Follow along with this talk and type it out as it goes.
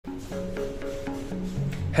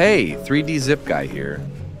Hey, 3D Zip Guy here.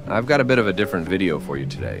 I've got a bit of a different video for you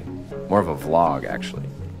today. More of a vlog, actually.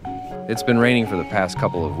 It's been raining for the past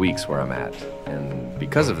couple of weeks where I'm at, and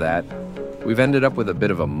because of that, we've ended up with a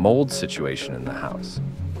bit of a mold situation in the house.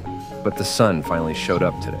 But the sun finally showed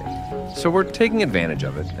up today, so we're taking advantage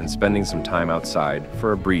of it and spending some time outside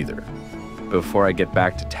for a breather before I get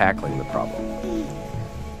back to tackling the problem.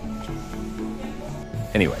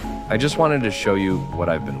 Anyway, I just wanted to show you what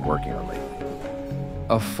I've been working on lately.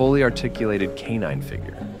 A fully articulated canine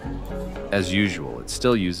figure. As usual, it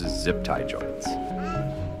still uses zip tie joints.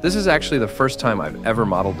 This is actually the first time I've ever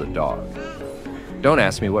modeled a dog. Don't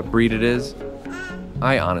ask me what breed it is.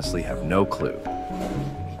 I honestly have no clue.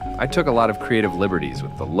 I took a lot of creative liberties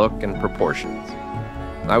with the look and proportions.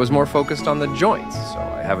 I was more focused on the joints, so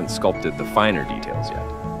I haven't sculpted the finer details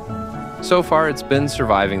yet. So far, it's been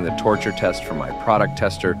surviving the torture test from my product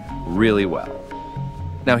tester really well.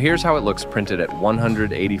 Now here's how it looks printed at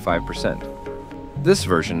 185%. This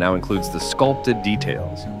version now includes the sculpted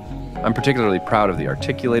details. I'm particularly proud of the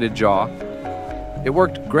articulated jaw. It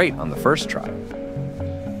worked great on the first try.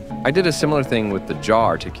 I did a similar thing with the jaw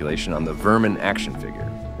articulation on the Vermin action figure,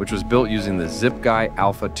 which was built using the Zip Guy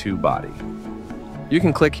Alpha 2 body. You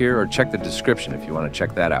can click here or check the description if you want to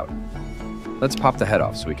check that out. Let's pop the head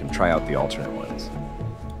off so we can try out the alternate ones.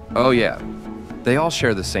 Oh yeah, they all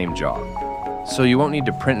share the same jaw, so you won't need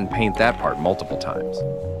to print and paint that part multiple times.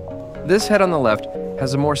 This head on the left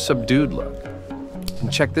has a more subdued look.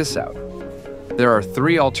 And check this out. There are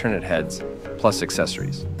 3 alternate heads plus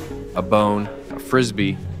accessories: a bone, a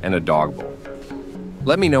frisbee, and a dog bowl.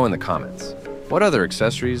 Let me know in the comments, what other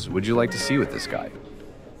accessories would you like to see with this guy?